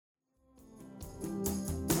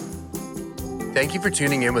Thank you for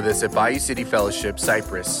tuning in with us at Bayou City Fellowship,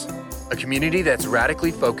 Cypress, a community that's radically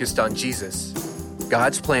focused on Jesus.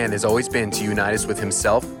 God's plan has always been to unite us with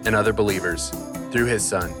Himself and other believers through His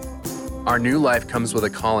Son. Our new life comes with a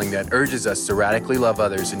calling that urges us to radically love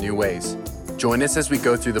others in new ways. Join us as we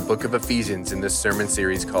go through the book of Ephesians in this sermon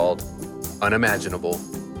series called Unimaginable.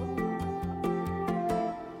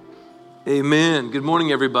 Amen. Good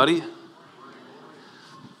morning, everybody.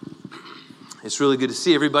 It's really good to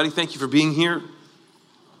see everybody. Thank you for being here.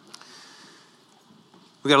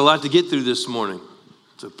 We got a lot to get through this morning.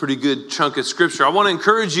 It's a pretty good chunk of scripture. I want to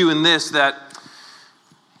encourage you in this, that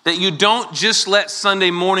you don't just let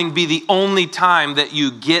Sunday morning be the only time that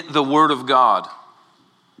you get the Word of God.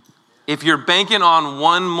 If you're banking on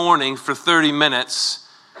one morning for 30 minutes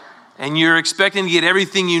and you're expecting to get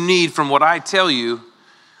everything you need from what I tell you,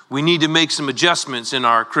 we need to make some adjustments in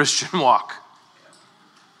our Christian walk.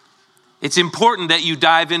 It's important that you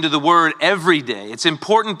dive into the Word every day. It's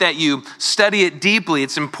important that you study it deeply.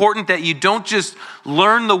 It's important that you don't just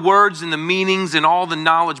learn the words and the meanings and all the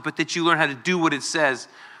knowledge, but that you learn how to do what it says.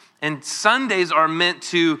 And Sundays are meant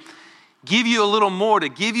to give you a little more, to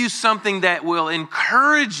give you something that will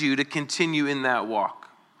encourage you to continue in that walk.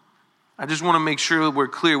 I just want to make sure that we're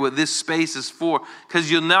clear what this space is for,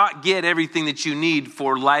 because you'll not get everything that you need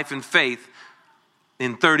for life and faith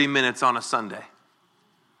in 30 minutes on a Sunday.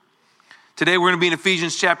 Today we're going to be in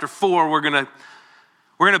Ephesians chapter 4. We're going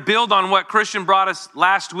to build on what Christian brought us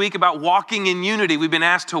last week about walking in unity. We've been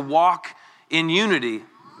asked to walk in unity.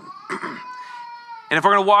 And if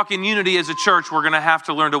we're going to walk in unity as a church, we're going to have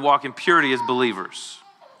to learn to walk in purity as believers.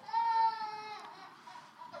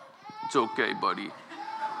 It's okay, buddy.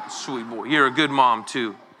 Sweet boy. You're a good mom,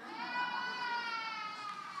 too.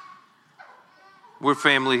 We're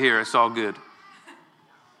family here. It's all good.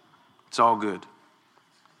 It's all good.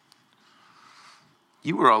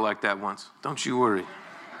 You were all like that once. Don't you worry.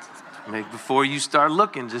 Before you start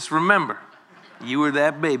looking, just remember, you were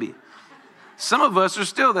that baby. Some of us are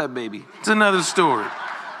still that baby. It's another story.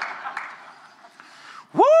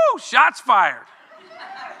 Woo! Shots fired.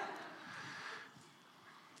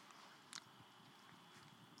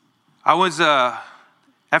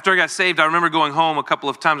 After I got saved, I remember going home a couple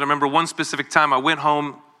of times. I remember one specific time I went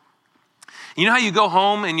home. You know how you go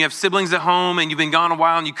home and you have siblings at home and you've been gone a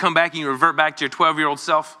while and you come back and you revert back to your 12-year-old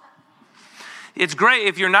self? It's great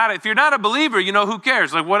if you're not a believer, who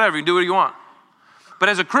cares? Like whatever, you do what you want. But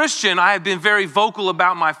as a Christian, I have been very vocal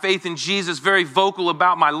about my faith in Jesus, very vocal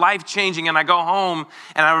about my life changing, and I go home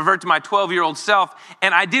and I revert to my 12-year-old self,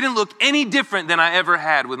 and I didn't look any different than I ever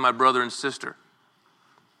had with my brother and sister.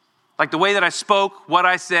 Like the way that I spoke, what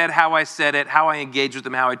I said, how I said it, how I engaged with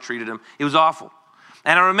them, how I treated them, it was awful.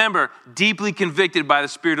 And I remember, deeply convicted by the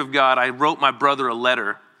Spirit of God, I wrote my brother a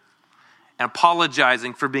letter and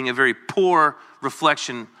apologizing for being a very poor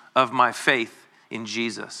reflection of my faith in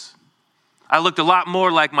Jesus. I looked a lot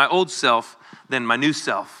more like my old self than my new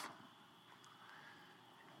self.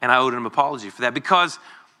 And I owed him an apology for that, because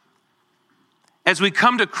as we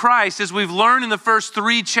come to Christ, as we've learned in the first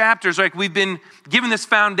 3 chapters, like we've been given this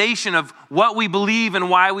foundation of what we believe and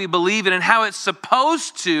why we believe it and how it's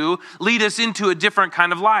supposed to lead us into a different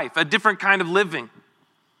kind of life, a different kind of living.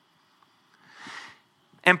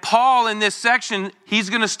 And Paul in this section, he's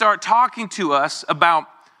going to start talking to us about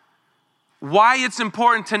why it's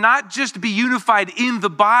important to not just be unified in the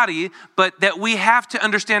body, but that we have to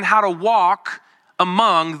understand how to walk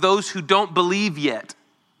among those who don't believe yet.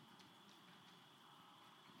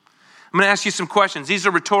 I'm going to ask you some questions. These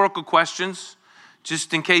are rhetorical questions.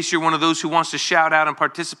 Just in case you're one of those who wants to shout out and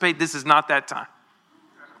participate, this is not that time.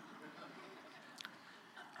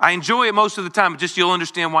 I enjoy it most of the time, but just you'll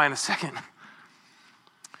understand why in a second. I'm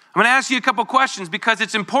going to ask you a couple questions because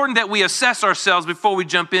it's important that we assess ourselves before we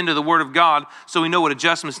jump into the Word of God so we know what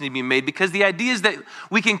adjustments need to be made, because the idea is that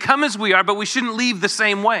we can come as we are, but we shouldn't leave the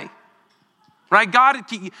same way. Right? God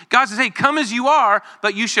says, hey, come as you are,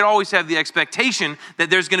 but you should always have the expectation that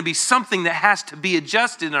there's going to be something that has to be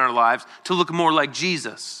adjusted in our lives to look more like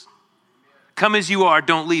Jesus. Come as you are,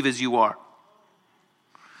 don't leave as you are.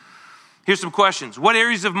 Here's some questions. What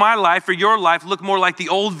areas of my life or your life look more like the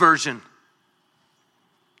old version?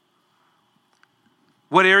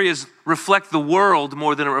 What areas reflect the world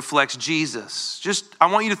more than it reflects Jesus? I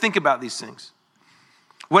want you to think about these things.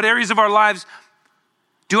 What areas of our lives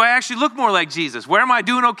do I actually look more like Jesus? Where am I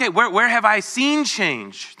doing okay? Where have I seen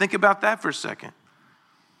change? Think about that for a second.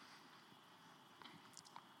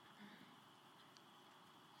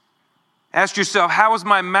 Ask yourself, how has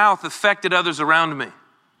my mouth affected others around me?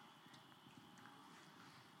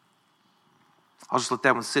 I'll just let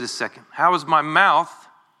that one sit a second. How has my mouth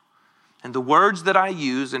and the words that I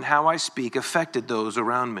use and how I speak affected those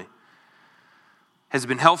around me? Has it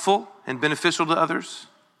been helpful and beneficial to others,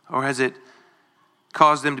 or has it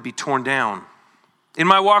caused them to be torn down? In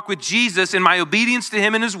my walk with Jesus, in my obedience to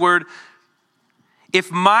him and his word, if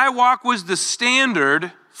my walk was the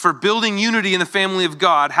standard for building unity in the family of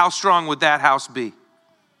God, how strong would that house be?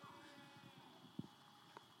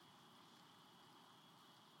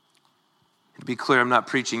 To be clear, I'm not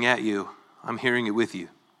preaching at you. I'm hearing it with you.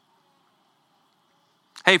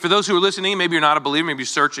 Hey, for those who are listening, maybe you're not a believer, maybe you're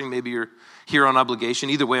searching, maybe you're here on obligation.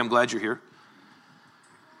 Either way, I'm glad you're here.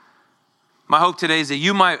 My hope today is that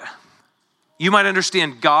you might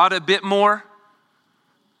understand God a bit more.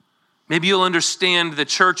 Maybe you'll understand the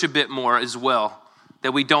church a bit more as well,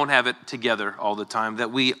 that we don't have it together all the time,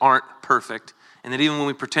 that we aren't perfect, and that even when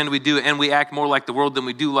we pretend we do and we act more like the world than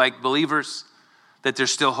we do like believers, that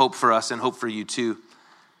there's still hope for us and hope for you too.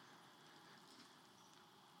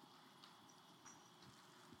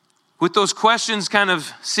 With those questions kind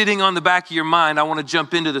of sitting on the back of your mind, I want to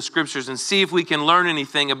jump into the scriptures and see if we can learn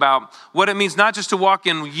anything about what it means not just to walk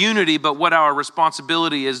in unity, but what our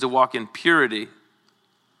responsibility is to walk in purity.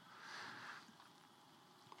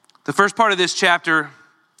 The first part of this chapter,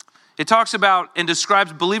 it talks about and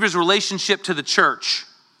describes believers' relationship to the church.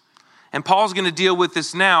 And Paul's going to deal with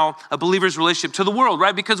this now, a believer's relationship to the world,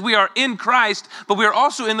 right? Because we are in Christ, but we are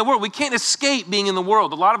also in the world. We can't escape being in the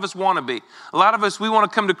world. A lot of us want to be. A lot of us, we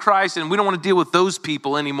want to come to Christ and we don't want to deal with those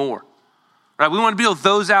people anymore, right? We want to deal with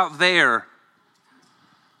those out there.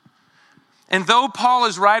 And though Paul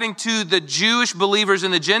is writing to the Jewish believers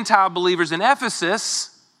and the Gentile believers in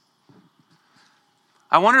Ephesus,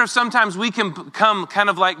 I wonder if sometimes we can become kind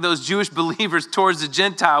of like those Jewish believers towards the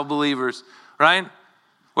Gentile believers, right?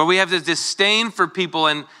 Where we have this disdain for people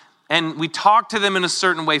and we talk to them in a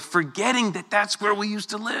certain way, forgetting that that's where we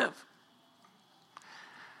used to live.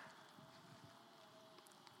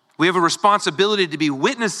 We have a responsibility to be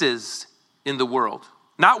witnesses in the world.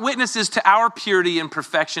 Not witnesses to our purity and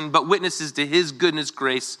perfection, but witnesses to his goodness,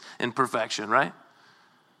 grace, and perfection, right?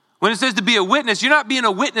 When it says to be a witness, you're not being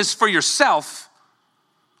a witness for yourself,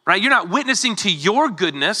 right? You're not witnessing to your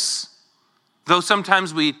goodness, though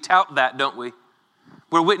sometimes we tout that, don't we?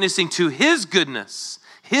 We're witnessing to his goodness,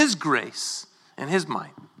 his grace, and his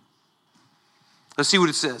might. Let's see what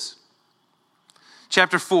it says.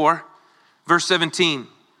 Chapter 4, verse 17.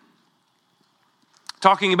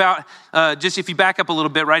 Talking about, just if you back up a little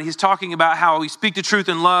bit, right? He's talking about how we speak the truth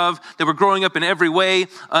in love, that we're growing up in every way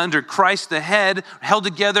under Christ the head, held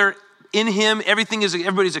together in him.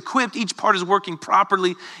 Everybody's equipped. Each part is working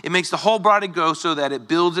properly. It makes the whole body go so that it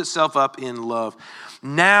builds itself up in love.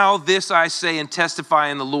 Now this I say and testify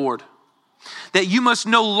in the Lord, that you must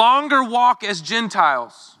no longer walk as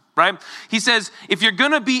Gentiles, right? He says, if you're going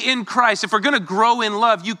to be in Christ, if we're going to grow in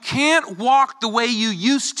love, you can't walk the way you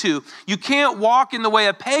used to. You can't walk in the way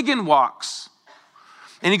a pagan walks.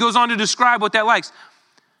 And he goes on to describe what that likes.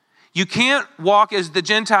 You can't walk as the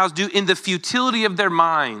Gentiles do in the futility of their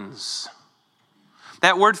minds.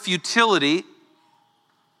 That word futility,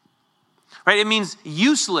 right? It means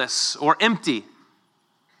useless or empty.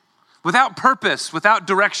 Without purpose, without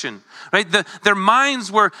direction, right? Their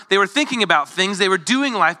minds they were thinking about things, they were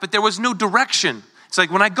doing life, but there was no direction. It's like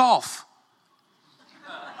when I golf.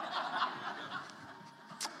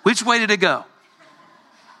 Which way did it go?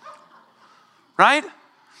 Right?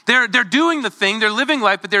 They're doing the thing, they're living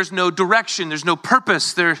life, but there's no direction, there's no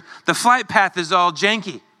purpose. The flight path is all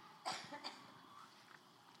janky.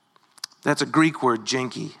 That's a Greek word,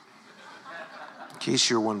 janky, in case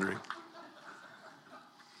you're wondering.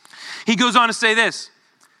 He goes on to say this.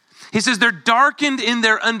 He says, they're darkened in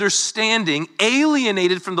their understanding,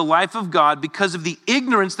 alienated from the life of God because of the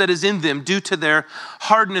ignorance that is in them due to their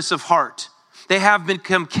hardness of heart. They have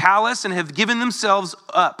become callous and have given themselves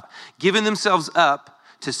up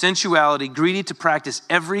to sensuality, greedy to practice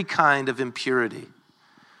every kind of impurity.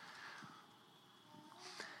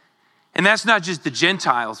 And that's not just the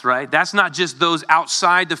Gentiles, right? That's not just those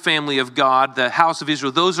outside the family of God, the house of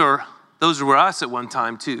Israel. Those were us at one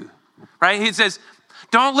time too. Right? He says,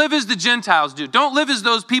 don't live as the Gentiles do. Don't live as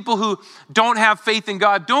those people who don't have faith in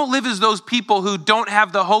God. Don't live as those people who don't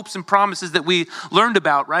have the hopes and promises that we learned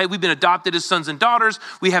about, right? We've been adopted as sons and daughters.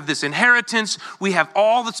 We have this inheritance. We have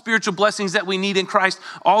all the spiritual blessings that we need in Christ,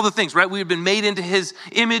 all the things, right? We've been made into his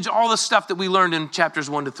image, all the stuff that we learned in chapters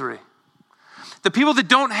 1 to 3. The people that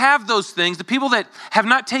don't have those things, the people that have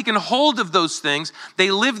not taken hold of those things, they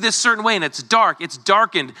live this certain way and it's dark, it's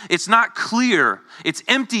darkened, it's not clear, it's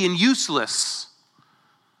empty and useless.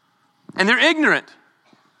 And they're ignorant.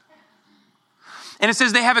 And it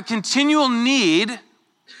says they have a continual need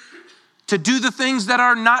to do the things that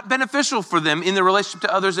are not beneficial for them in their relationship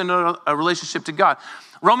to others and a relationship to God.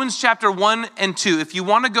 Romans chapter 1 and 2, if you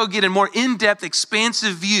want to go get a more in-depth,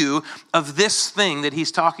 expansive view of this thing that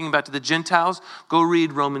he's talking about to the Gentiles, go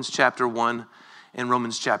read Romans chapter 1 and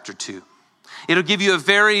Romans chapter 2. It'll give you a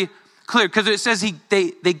very clear, because it says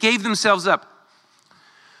they gave themselves up.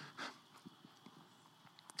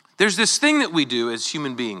 There's this thing that we do as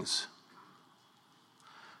human beings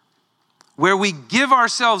where we give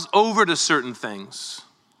ourselves over to certain things.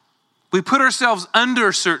 We put ourselves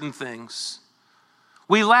under certain things.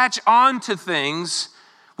 We latch on to things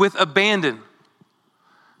with abandon.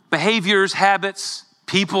 Behaviors, habits,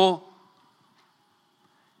 people.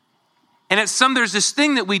 And there's this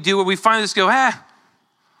thing that we do where we finally just go,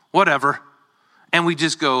 whatever. And we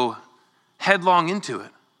just go headlong into it.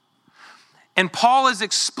 And Paul is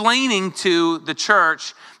explaining to the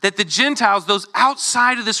church that the Gentiles, those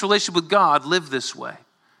outside of this relationship with God, live this way.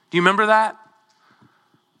 Do you remember that?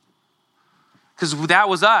 Because that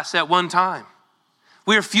was us at one time.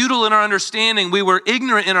 We were futile in our understanding. We were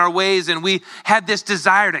ignorant in our ways, and we had this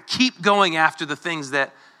desire to keep going after the things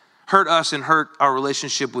that hurt us and hurt our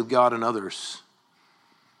relationship with God and others.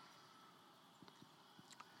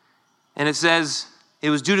 And it says it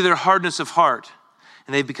was due to their hardness of heart,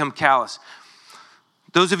 and they've become callous.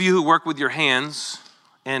 Those of you who work with your hands,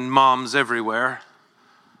 and moms everywhere,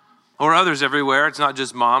 or others everywhere, it's not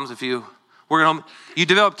just moms. If you work at home, you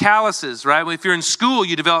develop calluses, right? If you're in school,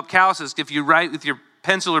 you develop calluses. If you write with your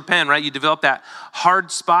pencil or pen, right, you develop that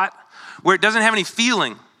hard spot where it doesn't have any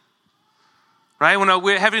feeling, right? When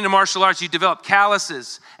we're heavy into martial arts, you develop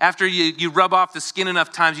calluses. After you rub off the skin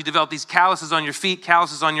enough times, you develop these calluses on your feet,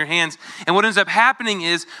 calluses on your hands. And what ends up happening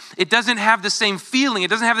is it doesn't have the same feeling. It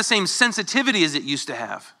doesn't have the same sensitivity as it used to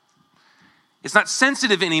have. It's not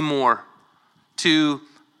sensitive anymore to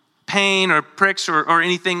pain or pricks or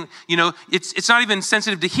anything. You know, it's not even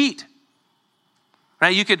sensitive to heat.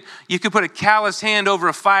 Right? You could put a callous hand over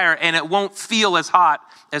a fire and it won't feel as hot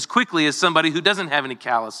as quickly as somebody who doesn't have any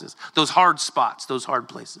calluses. Those hard spots, those hard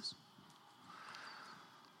places.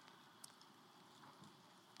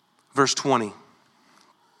 Verse 20.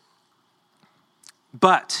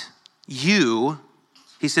 But you,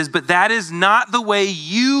 he says, but that is not the way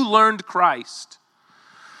you learned Christ.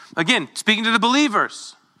 Again, speaking to the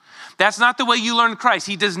believers, that's not the way you learned Christ.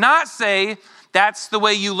 He does not say that's the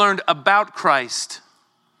way you learned about Christ.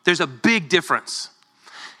 There's a big difference.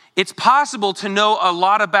 It's possible to know a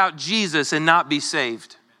lot about Jesus and not be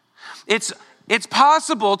saved. It's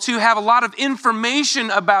possible to have a lot of information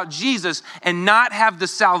about Jesus and not have the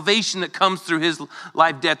salvation that comes through his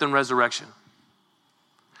life, death, and resurrection.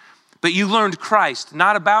 But you learned Christ,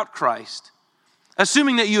 not about Christ.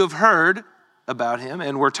 Assuming that you have heard about him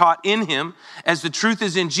and were taught in him, as the truth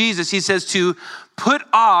is in Jesus, he says to put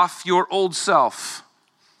off your old self.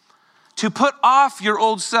 To put off your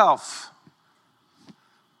old self.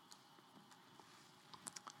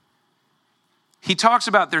 He talks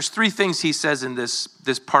about, there's three things he says in this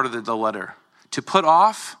part of the letter. To put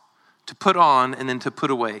off, to put on, and then to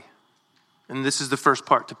put away. And this is the first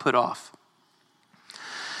part, to put off.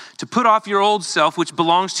 To put off your old self, which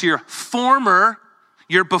belongs to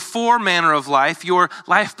your before manner of life, your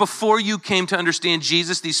life before you came to understand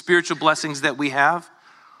Jesus, these spiritual blessings that we have,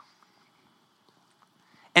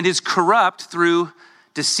 and is corrupt through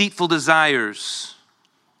deceitful desires.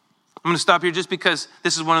 I'm going to stop here just because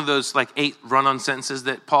this is one of those 8 run-on sentences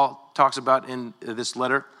that Paul talks about in this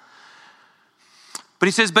letter. But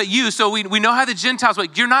he says, but you, so we know how the Gentiles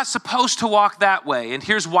walk. You're not supposed to walk that way. And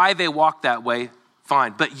here's why they walk that way.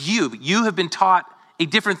 Fine. But you have been taught a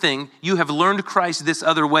different thing. You have learned Christ this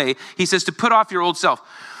other way. He says to put off your old self.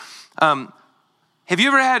 Have you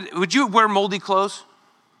ever would you wear moldy clothes?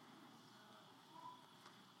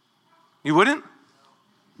 You wouldn't?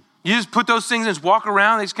 You just put those things and just walk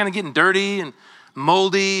around. They're just kind of getting dirty and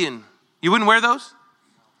moldy, and you wouldn't wear those?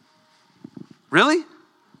 Really?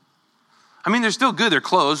 I mean, they're still good. They're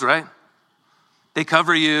clothes, right? They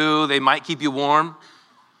cover you. They might keep you warm.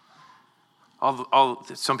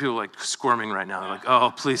 Some people are squirming right now. They're like,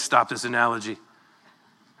 oh, please stop this analogy.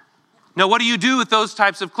 No, what do you do with those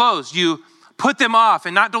types of clothes? You put them off,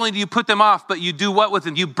 and not only do you put them off, but you do what with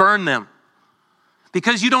them? You burn them.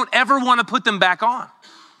 Because you don't ever want to put them back on.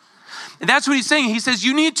 And that's what he's saying. He says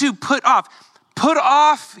you need to put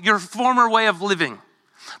off your former way of living.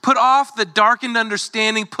 Put off the darkened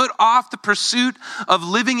understanding. Put off the pursuit of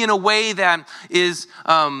living in a way that is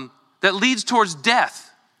that leads towards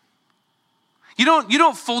death. You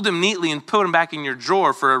don't fold them neatly and put them back in your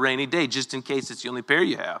drawer for a rainy day just in case it's the only pair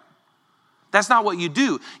you have. That's not what you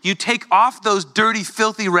do. You take off those dirty,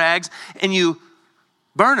 filthy rags and you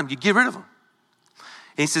Burn them, you get rid of them.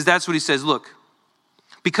 And he says, that's what he says, look,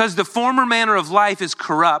 because the former manner of life is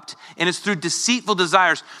corrupt and it's through deceitful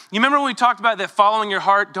desires. You remember when we talked about that following your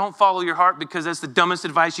heart? Don't follow your heart because that's the dumbest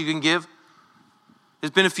advice you can give.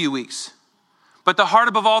 It's been a few weeks. But the heart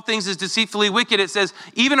above all things is deceitfully wicked. It says,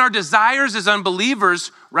 even our desires as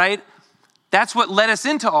unbelievers, right? That's what led us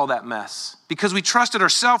into all that mess. Because we trusted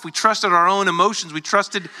ourselves, we trusted our own emotions, we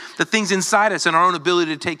trusted the things inside us and our own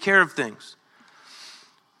ability to take care of things.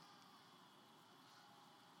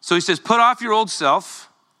 So he says, put off your old self,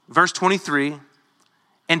 verse 23,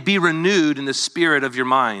 and be renewed in the spirit of your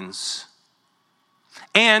minds.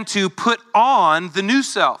 And to put on the new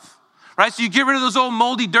self, right? So you get rid of those old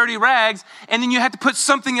moldy, dirty rags, and then you have to put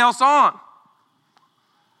something else on.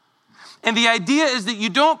 And the idea is that you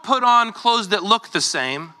don't put on clothes that look the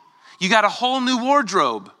same. You got a whole new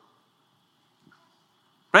wardrobe,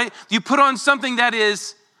 right? You put on something that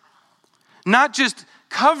is not just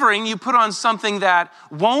covering, you put on something that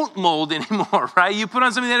won't mold anymore, right? You put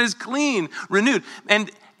on something that is clean, renewed.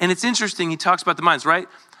 And it's interesting, he talks about the minds, right?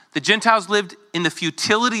 The Gentiles lived in the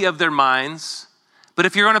futility of their minds, but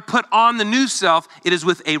if you're going to put on the new self, it is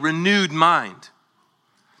with a renewed mind.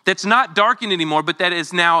 That's not darkened anymore, but that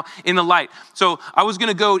is now in the light. So I was going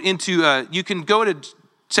to go into, you can go to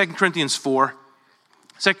 2 Corinthians 4.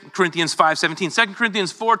 2 Corinthians 5:17. 2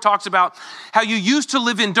 Corinthians 4 talks about how you used to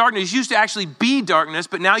live in darkness. You used to actually be darkness,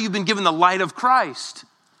 but now you've been given the light of Christ.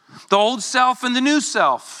 The old self and the new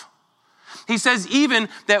self. He says even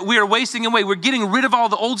that we are wasting away. We're getting rid of all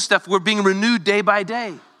the old stuff. We're being renewed day by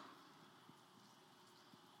day.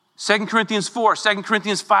 2 Corinthians 4, 2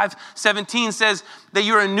 Corinthians 5:17 says that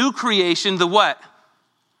you're a new creation, the what?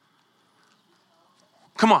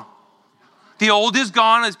 Come on. The old is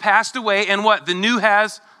gone, has passed away, and what? The new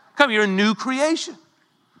has come. You're a new creation.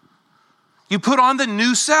 You put on the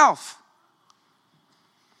new self.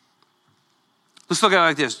 Let's look at it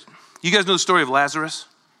like this. You guys know the story of Lazarus?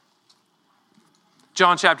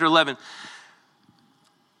 John chapter 11.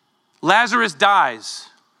 Lazarus dies,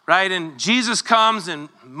 right? And Jesus comes and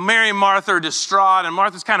Mary and Martha are distraught and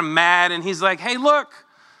Martha's kind of mad and he's like, hey, look,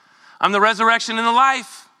 I'm the resurrection and the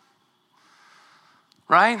life,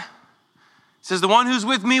 right? He says, the one who's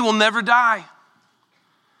with me will never die.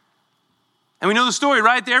 And we know the story,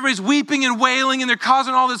 right? Everybody's weeping and wailing and they're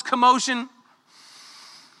causing all this commotion.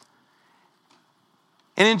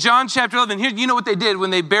 And in John chapter 11, here, you know what they did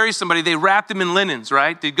when they bury somebody? They wrapped them in linens,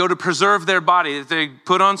 right? They'd go to preserve their body. They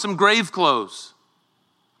put on some grave clothes.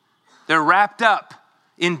 They're wrapped up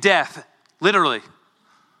in death, literally.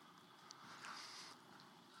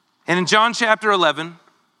 And in John chapter 11,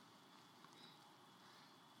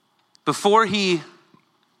 before he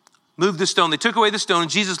moved the stone, they took away the stone, and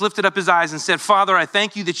Jesus lifted up his eyes and said, Father, I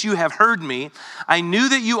thank you that you have heard me. I knew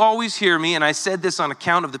that you always hear me, and I said this on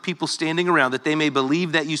account of the people standing around, that they may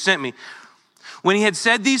believe that you sent me. When he had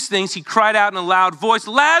said these things, he cried out in a loud voice,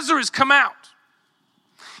 Lazarus, come out.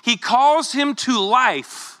 He calls him to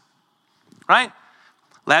life, right?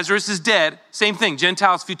 Lazarus is dead. Same thing,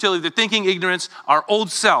 Gentiles, futility. They're thinking ignorance, our old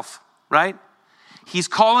self, right? He's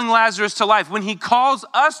calling Lazarus to life. When he calls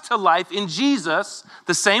us to life in Jesus,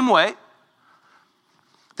 the same way,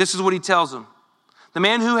 this is what he tells him. The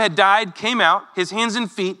man who had died came out. His hands and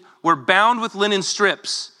feet were bound with linen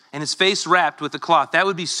strips and his face wrapped with a cloth. That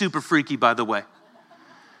would be super freaky, by the way.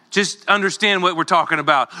 Just understand what we're talking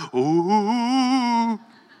about. Ooh.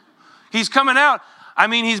 He's coming out. I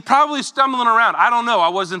mean, he's probably stumbling around. I don't know. I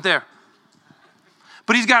wasn't there.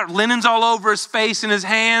 But he's got linens all over his face and his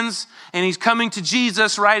hands, and he's coming to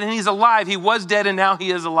Jesus, right? And he's alive. He was dead, and now he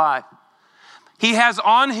is alive. He has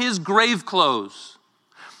on his grave clothes.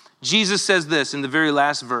 Jesus says this in the very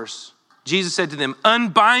last verse. Jesus said to them,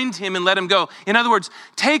 unbind him and let him go. In other words,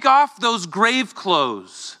 take off those grave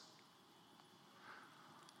clothes.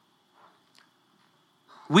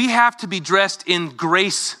 We have to be dressed in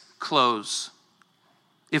grace clothes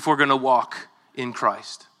if we're going to walk in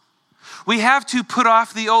Christ. We have to put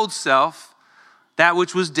off the old self, that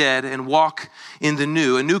which was dead, and walk in the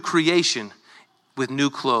new, a new creation with new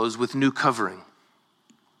clothes, with new covering.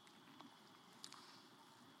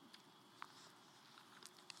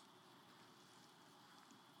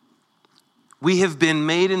 We have been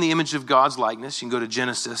made in the image of God's likeness. You can go to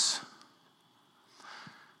Genesis.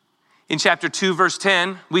 In chapter 2, verse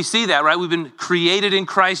 10, we see that, right? We've been created in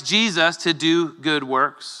Christ Jesus to do good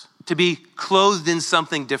works, to be clothed in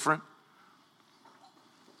something different.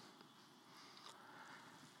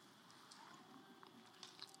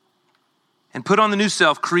 And put on the new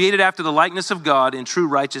self, created after the likeness of God in true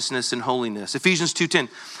righteousness and holiness. Ephesians 2:10.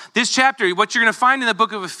 This chapter, what you're going to find in the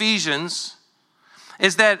book of Ephesians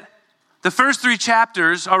is that The first 3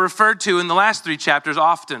 chapters are referred to in the last 3 chapters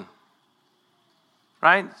often.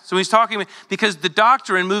 Right? So he's talking, because the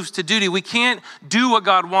doctrine moves to duty. We can't do what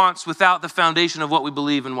God wants without the foundation of what we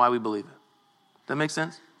believe and why we believe it. That make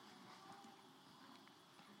sense?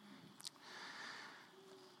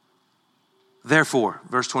 Therefore,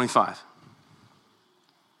 verse 25.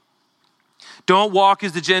 Don't walk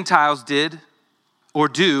as the Gentiles did or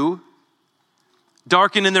do,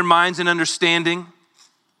 darkened in their minds and understanding,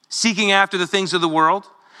 seeking after the things of the world.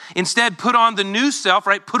 Instead, put on the new self,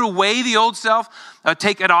 right? Put away the old self,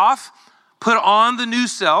 take it off, put on the new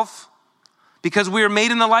self, because we are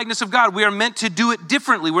made in the likeness of God. We are meant to do it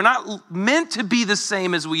differently. We're not meant to be the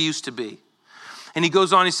same as we used to be. And he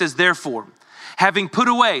goes on, he says, therefore, having put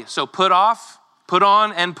away, so put off, put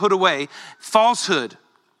on, and put away falsehood.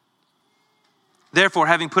 Therefore,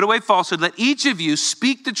 having put away falsehood, let each of you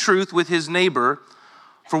speak the truth with his neighbor,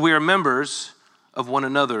 for we are members of one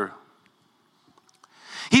another.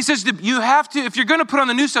 He says you have to, if you're going to put on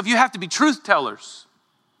the new stuff, you have to be truth tellers.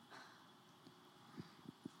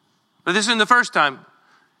 But this isn't the first time.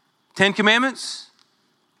 10 Commandments,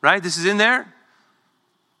 right? This is in there.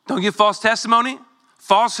 Don't give false testimony,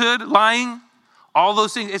 falsehood, lying, all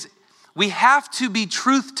those things. We have to be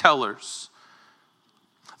truth tellers.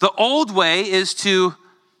 The old way is to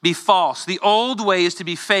be false. The old way is to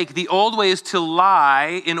be fake. The old way is to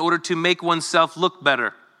lie in order to make oneself look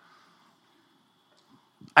better.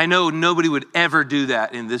 I know nobody would ever do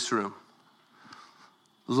that in this room.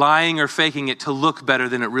 Lying or faking it to look better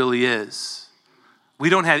than it really is. We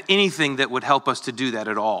don't have anything that would help us to do that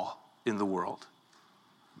at all in the world.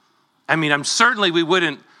 I mean, certainly we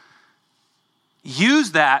wouldn't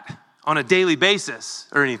use that on a daily basis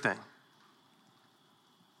or anything.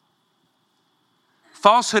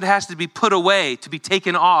 Falsehood has to be put away, to be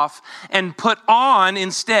taken off, and put on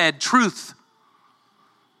instead truth.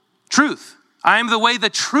 Truth. I am the way, the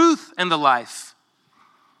truth, and the life,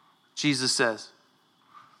 Jesus says.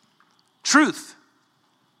 Truth.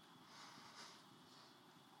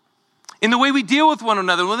 In the way we deal with one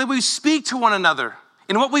another, in the way we speak to one another,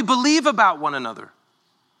 in what we believe about one another.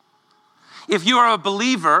 If you are a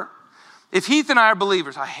believer, if Heath and I are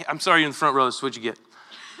believers, I'm sorry you're in the front row, this is what you get.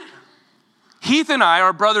 Heath and I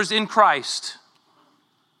are brothers in Christ,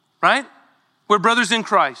 right? We're brothers in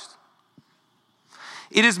Christ.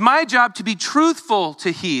 It is my job to be truthful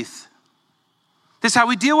to Heath. This is how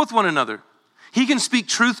we deal with one another. He can speak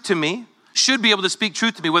truth to me, should be able to speak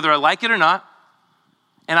truth to me, whether I like it or not.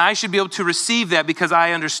 And I should be able to receive that because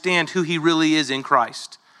I understand who he really is in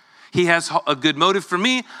Christ. He has a good motive for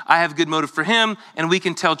me, I have a good motive for him, and we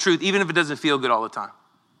can tell truth even if it doesn't feel good all the time.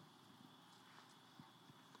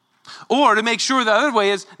 Or to make sure the other way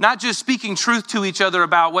is not just speaking truth to each other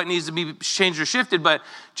about what needs to be changed or shifted, but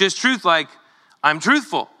just truth like, I'm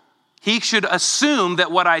truthful. He should assume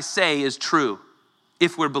that what I say is true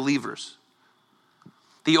if we're believers.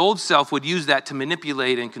 The old self would use that to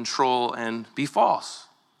manipulate and control and be false.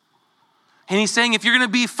 And he's saying if you're going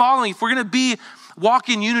to be following, if we're going to walk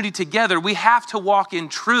in unity together, we have to walk in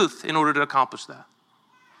truth in order to accomplish that.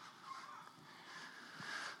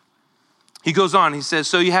 He goes on, he says,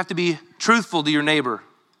 so you have to be truthful to your neighbor.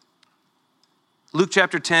 Luke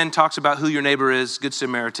chapter 10 talks about who your neighbor is, Good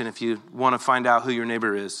Samaritan, if you want to find out who your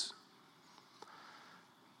neighbor is.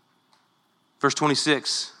 Verse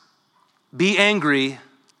 26, be angry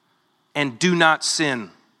and do not sin.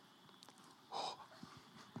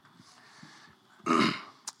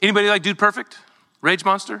 Anybody like Dude Perfect? Rage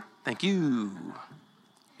Monster? Thank you.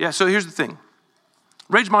 Yeah, so here's the thing.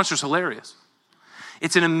 Rage Monster's hilarious.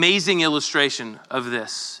 It's an amazing illustration of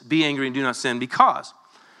this. Be angry and do not sin, because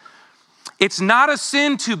it's not a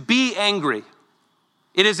sin to be angry.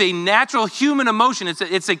 It is a natural human emotion.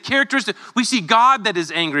 It's a characteristic. We see God that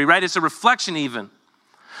is angry, right? It's a reflection even.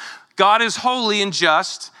 God is holy and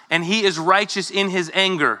just, and he is righteous in his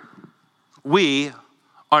anger. We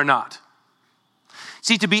are not.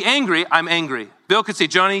 See, to be angry, I'm angry. Bill could say,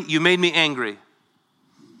 Johnny, you made me angry.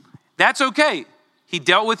 That's okay. He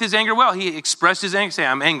dealt with his anger well. He expressed his anger, say,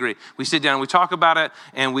 I'm angry. We sit down, we talk about it,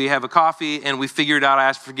 and we have a coffee, and we figure it out. I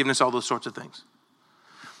ask for forgiveness, all those sorts of things.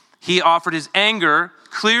 He offered his anger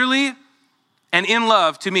clearly and in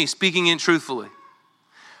love to me, speaking it truthfully.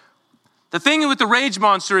 The thing with the rage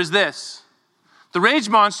monster is this. The rage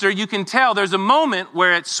monster, you can tell there's a moment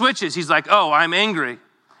where it switches. He's like, oh, I'm angry.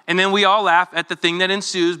 And then we all laugh at the thing that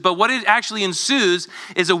ensues. But what it actually ensues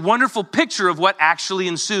is a wonderful picture of what actually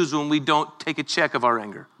ensues when we don't take a check of our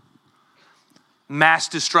anger. Mass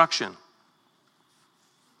destruction.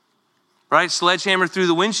 Right? Sledgehammer through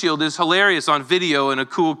the windshield is hilarious on video and a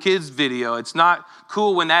cool kids video. It's not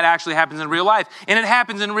cool when that actually happens in real life. And it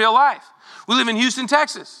happens in real life. We live in Houston,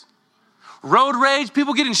 Texas. Road rage,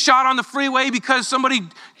 people getting shot on the freeway because somebody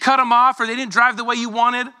cut them off or they didn't drive the way you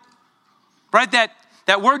wanted. Right?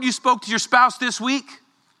 That word you spoke to your spouse this week,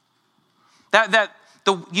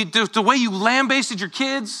 the way you lambasted your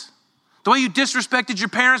kids, the way you disrespected your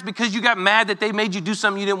parents because you got mad that they made you do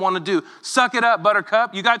something you didn't want to do. Suck it up,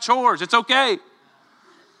 buttercup. You got chores. It's okay.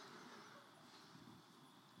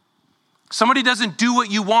 Somebody doesn't do what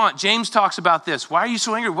you want. James talks about this. Why are you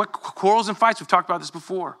so angry? What quarrels and fights? We've talked about this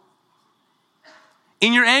before.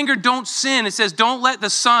 In your anger, don't sin. It says, don't let the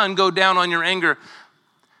sun go down on your anger.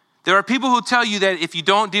 There are people who tell you that if you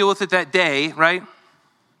don't deal with it that day, right?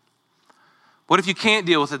 What if you can't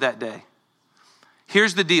deal with it that day?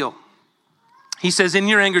 Here's the deal. He says, in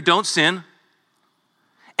your anger, don't sin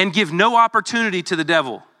and give no opportunity to the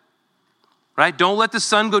devil, right? Don't let the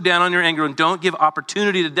sun go down on your anger and don't give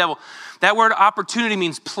opportunity to the devil. That word opportunity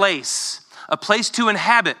means place, a place to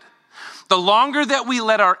inhabit. The longer that we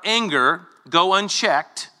let our anger go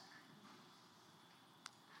unchecked,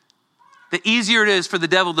 the easier it is for the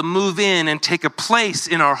devil to move in and take a place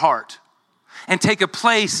in our heart and take a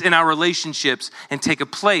place in our relationships and take a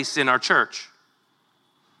place in our church.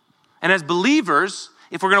 And as believers,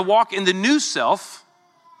 if we're going to walk in the new self,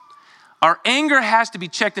 our anger has to be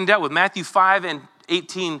checked and dealt with. Matthew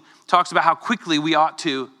 5:18 talks about how quickly we ought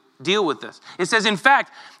to deal with this. It says, in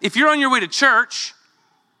fact, if you're on your way to church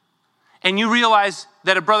and you realize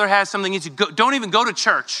that a brother has something against you, don't even go to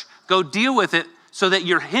church. Go deal with it so that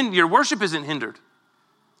your worship isn't hindered.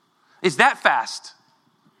 It's that fast.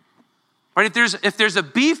 Right? If there's a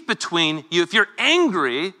beef between you, if you're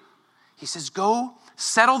angry, he says, go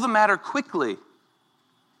settle the matter quickly.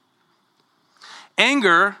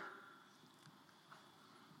 Anger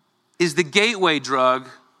is the gateway drug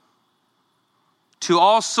to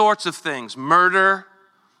all sorts of things: murder,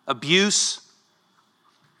 abuse,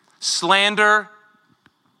 slander.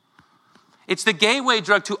 It's the gateway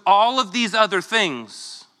drug to all of these other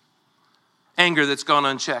things. Anger that's gone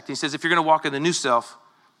unchecked. He says, if you're going to walk in the new self,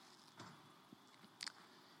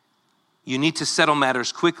 you need to settle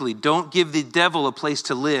matters quickly. Don't give the devil a place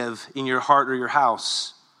to live in your heart or your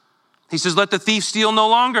house. He says, let the thief steal no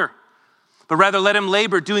longer, but rather let him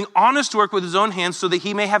labor, doing honest work with his own hands so that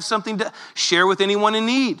he may have something to share with anyone in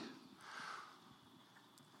need.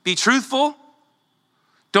 Be truthful.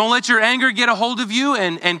 Don't let your anger get a hold of you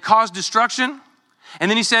and cause destruction. And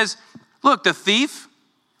then he says, look, the thief,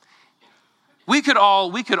 we could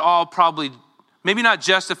all probably, maybe not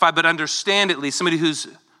justify, but understand at least somebody who's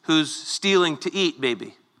stealing to eat,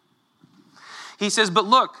 maybe. He says, but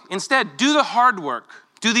look, instead, do the hard work,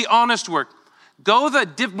 do the honest work. Go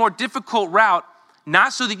the more difficult route,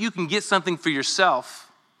 not so that you can get something for yourself,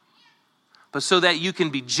 but so that you can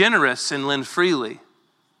be generous and lend freely.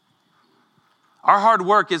 Our hard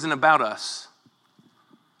work isn't about us,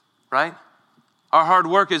 right? Our hard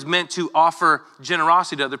work is meant to offer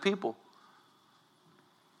generosity to other people.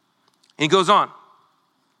 And he goes on.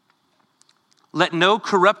 Let no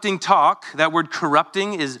corrupting talk, that word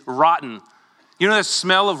corrupting is rotten. You know the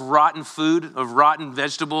smell of rotten food, of rotten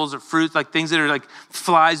vegetables or fruits, like things that are like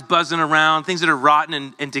flies buzzing around, things that are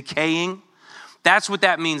rotten and decaying? That's what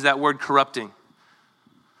that means, that word corrupting.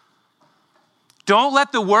 Don't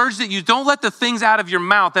let the things out of your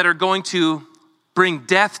mouth that are going to bring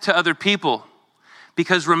death to other people.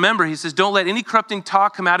 Because remember, he says, don't let any corrupting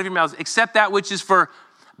talk come out of your mouths except that which is for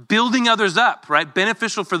building others up, right?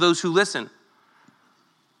 Beneficial for those who listen.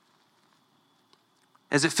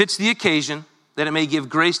 As it fits the occasion, that it may give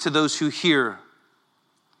grace to those who hear.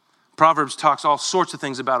 Proverbs talks all sorts of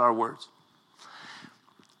things about our words.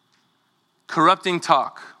 Corrupting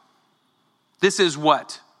talk. This is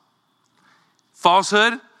what?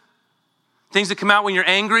 Falsehood, things that come out when you're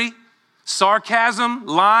angry, sarcasm,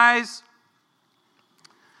 lies.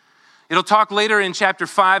 It'll talk later in chapter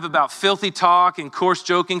 5 about filthy talk and coarse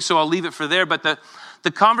joking, so I'll leave it for there. But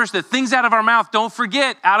the things out of our mouth, don't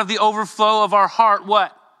forget, out of the overflow of our heart,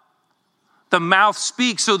 what? The mouth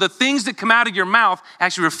speaks. So the things that come out of your mouth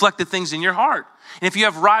actually reflect the things in your heart. And if you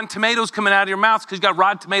have rotten tomatoes coming out of your mouth, it's because you got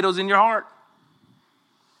rotten tomatoes in your heart.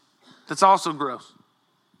 That's also gross,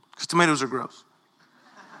 because tomatoes are gross.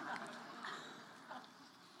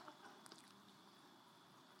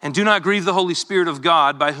 And do not grieve the Holy Spirit of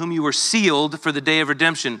God, by whom you were sealed for the day of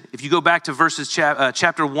redemption. If you go back to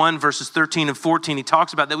chapter 1, verses 13 and 14, he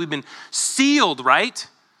talks about that we've been sealed, right?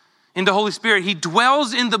 In the Holy Spirit. He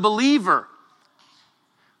dwells in the believer.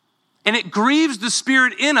 And it grieves the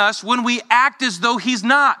Spirit in us when we act as though he's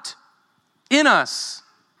not in us.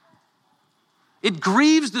 It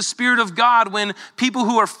grieves the Spirit of God when people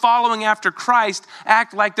who are following after Christ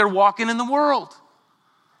act like they're walking in the world.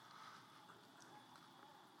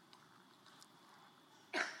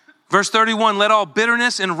 Verse 31, let all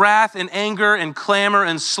bitterness and wrath and anger and clamor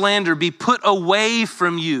and slander be put away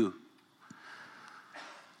from you,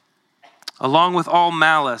 along with all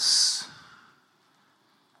malice.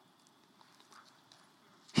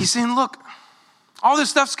 He's saying, look, all this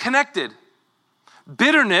stuff's connected.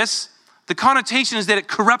 Bitterness, the connotation is that it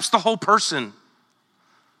corrupts the whole person.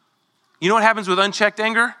 You know what happens with unchecked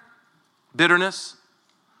anger? Bitterness.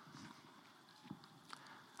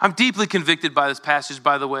 I'm deeply convicted by this passage,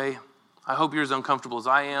 by the way. I hope you're as uncomfortable as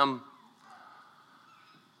I am.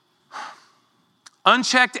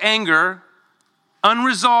 Unchecked anger,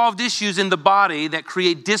 unresolved issues in the body that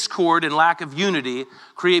create discord and lack of unity,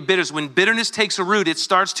 create bitterness. When bitterness takes a root, it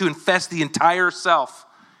starts to infest the entire self.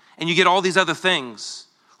 And you get all these other things.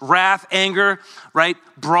 Wrath, anger, right?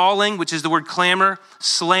 Brawling, which is the word clamor,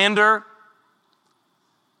 slander.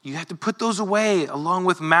 You have to put those away along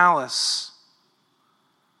with malice.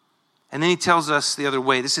 And then he tells us the other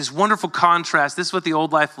way. This is wonderful contrast. This is what the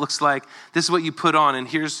old life looks like. This is what you put on. And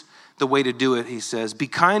here's the way to do it, he says. Be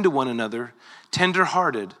kind to one another,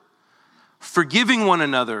 tender-hearted, forgiving one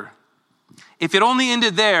another. If it only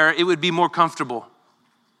ended there, it would be more comfortable.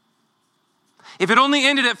 If it only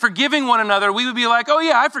ended at forgiving one another, we would be like, oh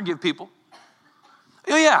yeah, I forgive people.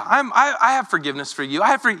 Oh yeah, I have forgiveness for you.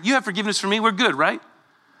 You have forgiveness for me. We're good, right?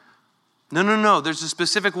 No. There's a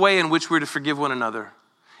specific way in which we're to forgive one another.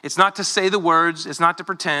 It's not to say the words. It's not to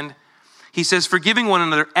pretend. He says, forgiving one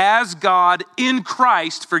another as God in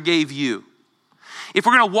Christ forgave you. If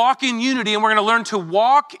we're going to walk in unity and we're going to learn to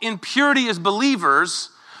walk in purity as believers,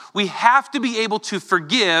 we have to be able to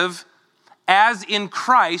forgive as in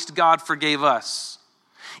Christ God forgave us.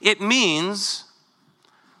 It means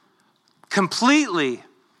completely.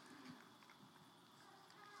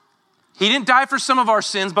 He didn't die for some of our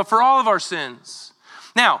sins, but for all of our sins.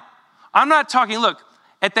 Now, I'm not talking, look,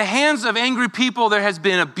 at the hands of angry people, there has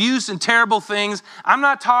been abuse and terrible things. I'm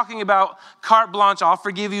not talking about carte blanche, I'll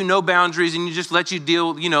forgive you, no boundaries, and you just let you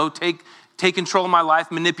deal, take control of my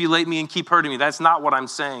life, manipulate me, and keep hurting me. That's not what I'm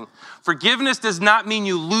saying. Forgiveness does not mean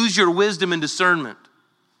you lose your wisdom and discernment.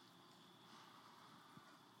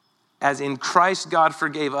 As in Christ God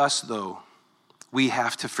forgave us, though, we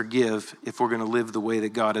have to forgive if we're going to live the way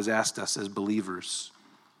that God has asked us as believers.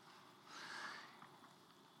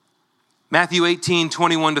 Matthew 18,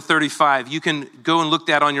 21 to 35. You can go and look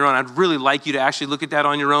that on your own. I'd really like you to actually look at that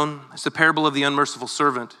on your own. It's the parable of the unmerciful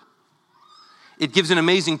servant. It gives an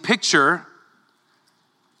amazing picture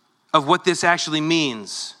of what this actually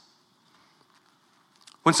means.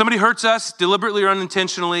 When somebody hurts us, deliberately or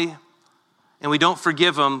unintentionally, and we don't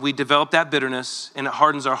forgive them, we develop that bitterness and it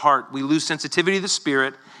hardens our heart. We lose sensitivity to the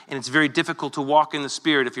Spirit, and it's very difficult to walk in the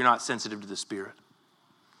Spirit if you're not sensitive to the Spirit.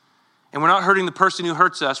 And we're not hurting the person who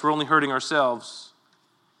hurts us, we're only hurting ourselves.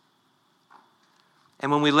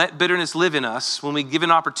 And when we let bitterness live in us, when we give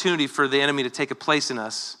an opportunity for the enemy to take a place in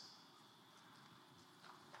us,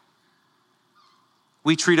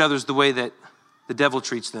 we treat others the way that the devil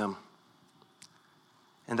treats them.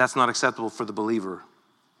 And that's not acceptable for the believer.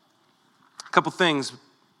 A couple things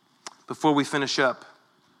before we finish up.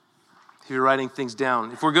 If you're writing things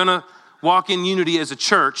down. If we're going to walk in unity as a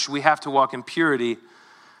church, we have to walk in purity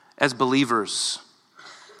as believers.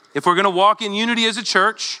 If we're going to walk in unity as a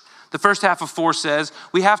church, the first half of 4 says,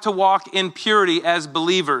 we have to walk in purity as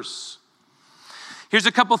believers. Here's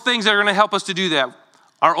a couple things that are going to help us to do that.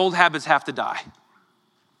 Our old habits have to die.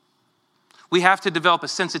 We have to develop a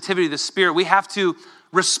sensitivity to the Spirit. We have to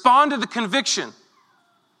respond to the conviction,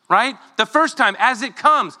 right? The first time, as it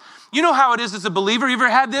comes. You know how it is as a believer. You ever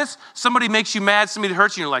had this? Somebody makes you mad, somebody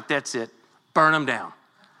hurts you, and you're like, that's it. Burn them down.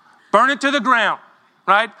 Burn it to the ground,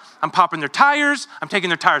 right? I'm popping their tires. I'm taking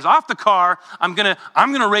their tires off the car. I'm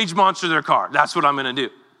gonna rage monster their car. That's what I'm gonna do.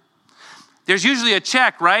 There's usually a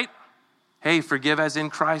check, right? Hey, forgive as in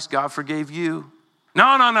Christ, God forgave you.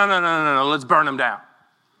 No. Let's burn them down.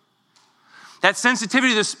 That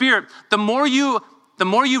sensitivity to the Spirit, the more you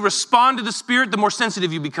respond to the Spirit, the more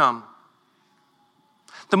sensitive you become.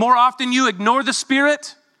 The more often you ignore the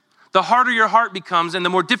Spirit, the harder your heart becomes and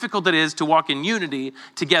the more difficult it is to walk in unity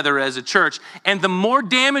together as a church. And the more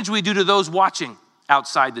damage we do to those watching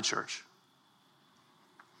outside the church.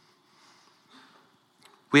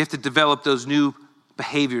 We have to develop those new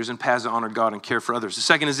behaviors and paths to honor God and care for others. The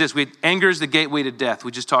second is this. Anger is the gateway to death.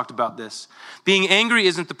 We just talked about this. Being angry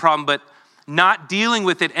isn't the problem, but not dealing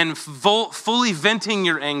with it and fully venting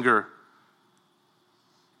your anger.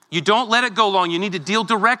 You don't let it go long. You need to deal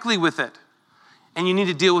directly with it. And you need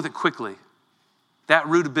to deal with it quickly. That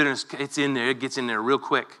root of bitterness, it's in there. It gets in there real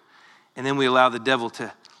quick. And then we allow the devil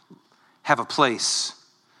to have a place.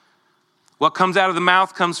 What comes out of the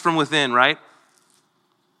mouth comes from within, right?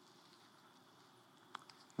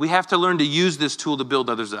 we have to learn to use this tool to build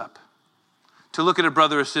others up. To look at a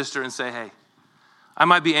brother or sister and say, hey, I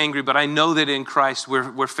might be angry, but I know that in Christ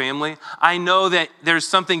we're family. I know that there's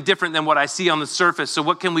something different than what I see on the surface, so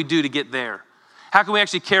what can we do to get there? How can we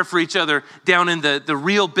actually care for each other down in the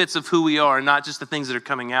real bits of who we are and not just the things that are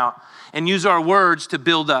coming out? And use our words to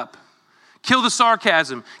build up. Kill the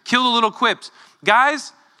sarcasm. Kill the little quips.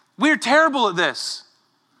 Guys, we're terrible at this.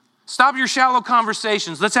 Stop your shallow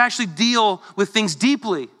conversations. Let's actually deal with things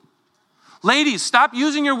deeply. Ladies, stop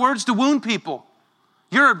using your words to wound people.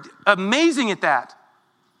 You're amazing at that.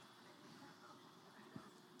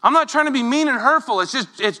 I'm not trying to be mean and hurtful.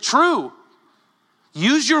 It's true.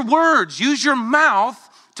 Use your words, use your mouth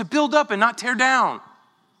to build up and not tear down.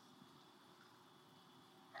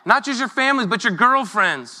 Not just your families, but your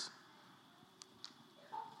girlfriends.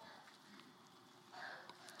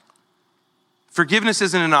 Forgiveness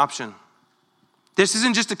isn't an option. This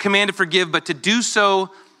isn't just a command to forgive, but to do so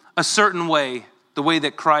a certain way, the way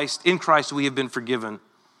that in Christ we have been forgiven.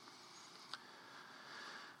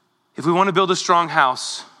 If we want to build a strong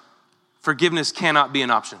house, forgiveness cannot be an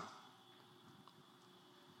option.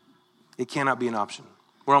 It cannot be an option.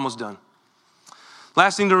 We're almost done.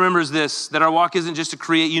 Last thing to remember is this, that our walk isn't just to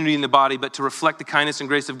create unity in the body, but to reflect the kindness and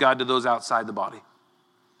grace of God to those outside the body.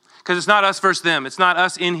 Because it's not us versus them. It's not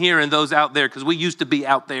us in here and those out there, because we used to be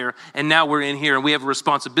out there and now we're in here and we have a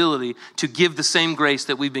responsibility to give the same grace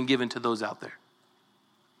that we've been given to those out there.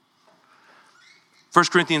 1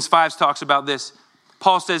 Corinthians 5 talks about this.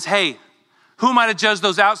 Paul says, hey, who am I to judge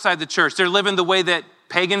those outside the church? They're living the way that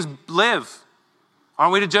pagans live.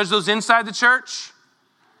 Aren't we to judge those inside the church?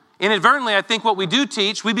 Inadvertently, I think what we do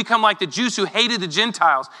teach, we become like the Jews who hated the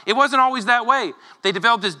Gentiles. It wasn't always that way. They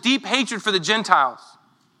developed this deep hatred for the Gentiles.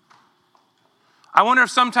 I wonder if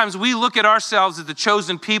sometimes we look at ourselves as the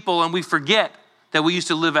chosen people and we forget that we used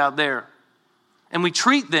to live out there. And we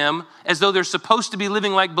treat them as though they're supposed to be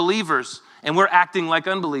living like believers and we're acting like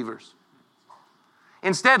unbelievers.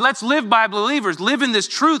 Instead, let's live by believers, live in this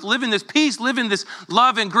truth, live in this peace, live in this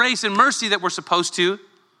love and grace and mercy that we're supposed to.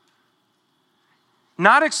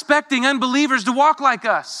 Not expecting unbelievers to walk like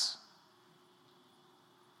us,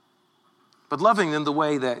 but loving them the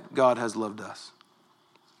way that God has loved us.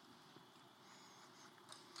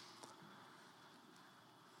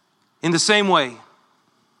 In the same way,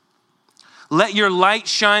 let your light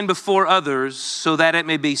shine before others so that they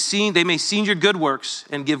may see your good works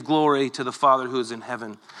and give glory to the Father who is in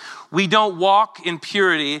heaven. We don't walk in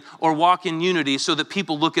purity or walk in unity so that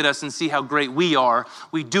people look at us and see how great we are.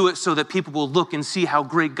 We do it so that people will look and see how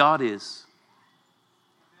great God is.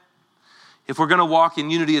 If we're going to walk in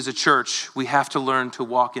unity as a church, we have to learn to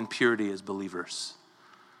walk in purity as believers.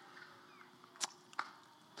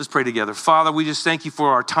 Let's pray together. Father, we just thank you for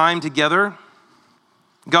our time together.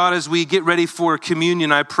 God, as we get ready for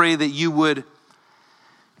communion, I pray that you would,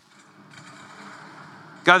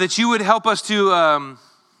 God, that you would help us to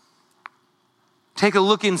take a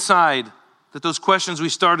look inside, that those questions we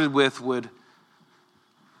started with would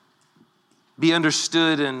be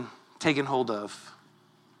understood and taken hold of.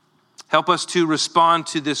 Help us to respond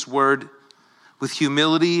to this word with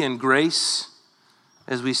humility and grace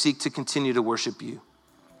as we seek to continue to worship you.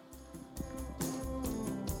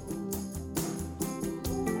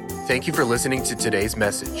 Thank you for listening to today's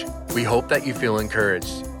message. We hope that you feel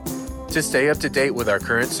encouraged. To stay up to date with our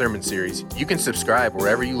current sermon series, you can subscribe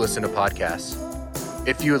wherever you listen to podcasts.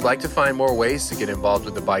 If you would like to find more ways to get involved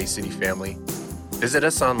with the Bayou City family, visit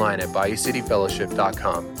us online at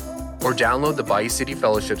BayouCityFellowship.com or download the Bayou City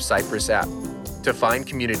Fellowship Cypress app to find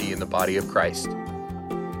community in the body of Christ.